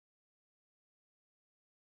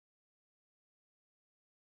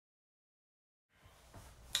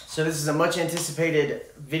So this is a much anticipated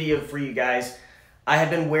video for you guys. I have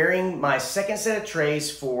been wearing my second set of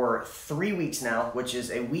trays for 3 weeks now, which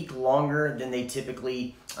is a week longer than they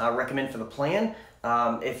typically recommend for the plan.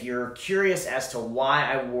 If you're curious as to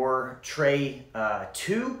why I wore tray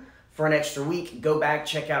 2 for an extra week, go back,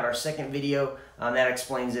 check out our second video that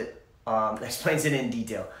explains it in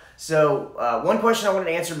detail. So one question I wanted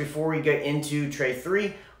to answer before we get into tray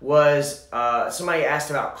 3 was somebody asked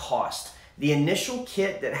about cost. The initial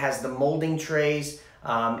kit that has the molding trays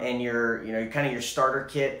and your kind of your starter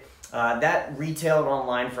kit, that retailed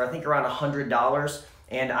online for I think around $100,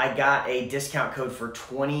 and I got a discount code for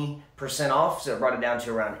 20% off, so it brought it down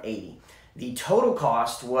to around $80. The total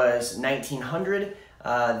cost was $1,900.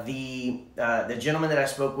 The gentleman that I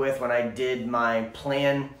spoke with when I did my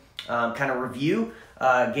plan kind of review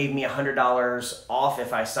gave me $100 off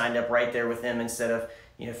if I signed up right there with him instead of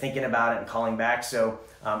thinking about it and calling back. So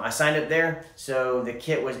I signed up there. So the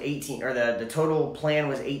kit was the total plan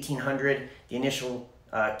was $1,800. The initial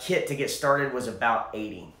kit to get started was about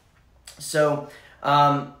 $80. So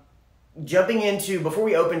jumping into, before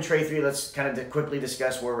we open tray 3, let's kind of quickly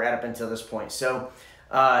discuss where we're at up until this point. So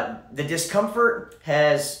the discomfort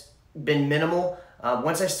has been minimal.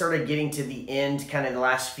 Once I started getting to the end, kind of the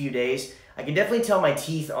last few days, I can definitely tell my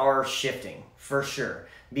teeth are shifting for sure,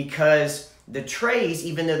 because the trays,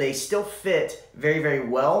 even though they still fit very, very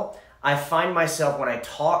well, I find myself when I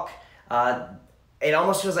talk, it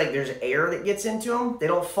almost feels like there's air that gets into them. They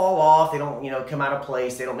don't fall off, they don't come out of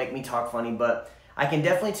place, they don't make me talk funny, but I can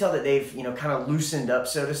definitely tell that they've kind of loosened up,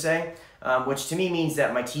 so to say, which to me means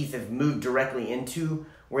that my teeth have moved directly into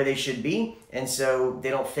where they should be, and so they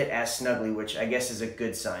don't fit as snugly, which I guess is a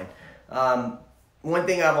good sign. One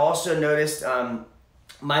thing I've also noticed,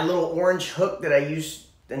 my little orange hook that I used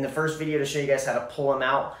in the first video to show you guys how to pull them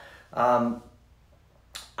out,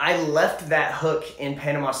 I left that hook in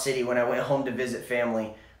Panama City when I went home to visit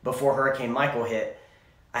family before Hurricane Michael hit.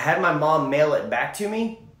 I had my mom mail it back to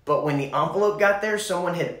me, but when the envelope got there,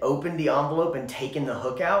 someone had opened the envelope and taken the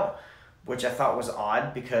hook out, which I thought was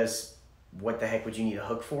odd because what the heck would you need a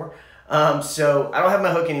hook for? So I don't have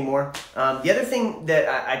my hook anymore. The other thing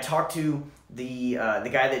that I talked to the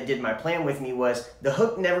guy that did my plan with me was the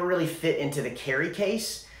hook never really fit into the carry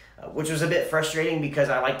case, which was a bit frustrating because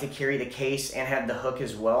I like to carry the case and have the hook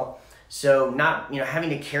as well. So not having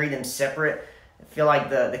to carry them separate, I feel like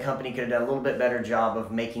the company could have done a little bit better job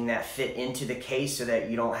of making that fit into the case so that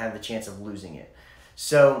you don't have the chance of losing it.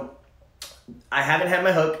 So I haven't had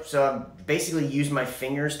my hook, so I've basically used my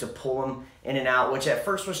fingers to pull them in and out, which at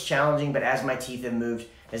first was challenging, but as my teeth have moved,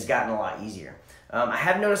 has gotten a lot easier. I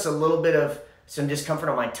have noticed a little bit of some discomfort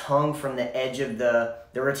on my tongue from the edge of the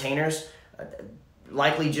retainers,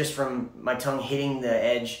 likely just from my tongue hitting the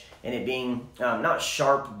edge and it being not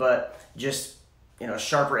sharp, but just a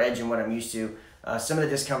sharper edge than what I'm used to. Some of the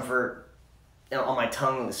discomfort on my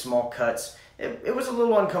tongue, the small cuts, it was a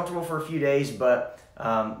little uncomfortable for a few days, but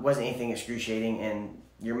wasn't anything excruciating, and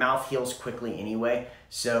your mouth heals quickly anyway,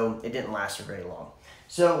 so it didn't last for very long.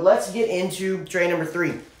 So let's get into tray number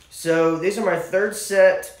 3. So these are my third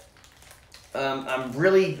set. I'm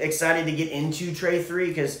really excited to get into tray 3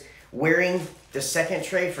 because wearing the second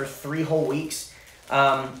tray for 3 whole weeks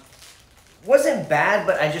wasn't bad,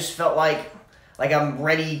 but I just felt like I'm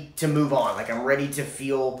ready to move on, like I'm ready to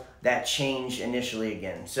feel that change initially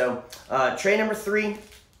again. So tray number 3,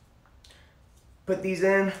 put these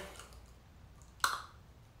in.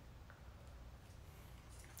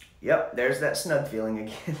 Yep, there's that snug feeling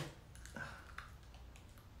again.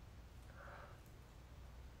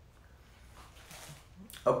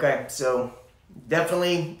 Okay, so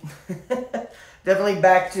definitely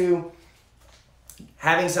back to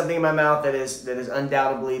having something in my mouth that is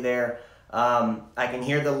undoubtedly there. I can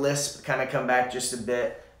hear the lisp kind of come back just a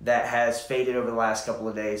bit. That has faded over the last couple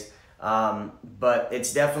of days, but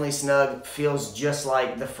it's definitely snug. Feels just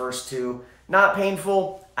like the first 2. Not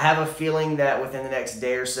painful. I have a feeling that within the next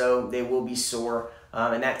day or so they will be sore,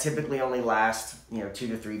 and that typically only lasts 2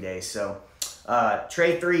 to 3 days. So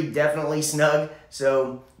tray 3 definitely snug.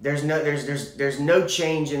 So there's no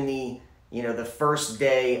change in the first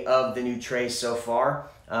day of the new tray so far,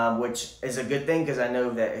 which is a good thing because I know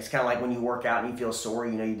that it's kind of like when you work out and you feel sore,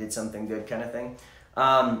 you did something good kind of thing.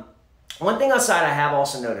 One thing outside I have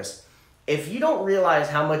also noticed, if you don't realize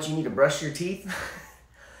how much you need to brush your teeth,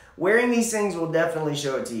 wearing these things will definitely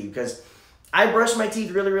show it to you, because I brush my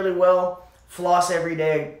teeth really, really well, floss every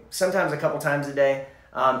day, sometimes a couple times a day.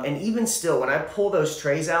 And even still, when I pull those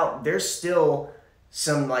trays out, there's still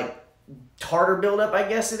some like tartar buildup, I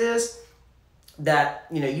guess it is, that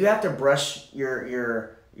you have to brush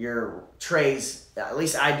your your trays, at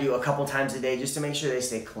least I do, a couple times a day just to make sure they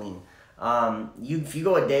stay clean. If you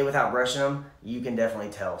go a day without brushing them, you can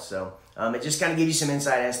definitely tell. So it just kind of gives you some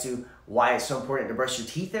insight as to why it's so important to brush your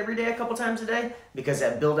teeth every day a couple times a day, because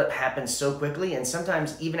that buildup happens so quickly. And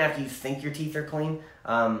sometimes even after you think your teeth are clean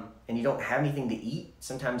and you don't have anything to eat,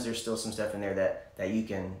 sometimes there's still some stuff in there that you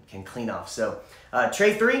can clean off. So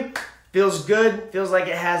tray 3 feels good, feels like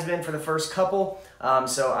it has been for the first couple.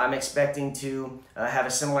 So I'm expecting to have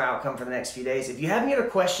a similar outcome for the next few days. If you have any other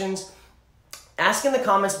questions, ask in the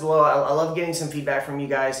comments below. I love getting some feedback from you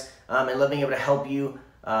guys and love being able to help you,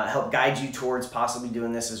 help guide you towards possibly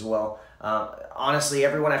doing this as well. Honestly,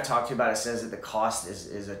 everyone I've talked to about it says that the cost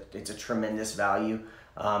is a tremendous value,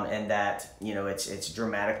 and that it's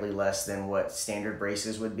dramatically less than what standard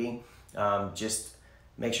braces would be. Just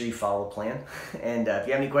make sure you follow the plan. And if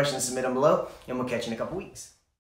you have any questions, submit them below, and we'll catch you in a couple weeks.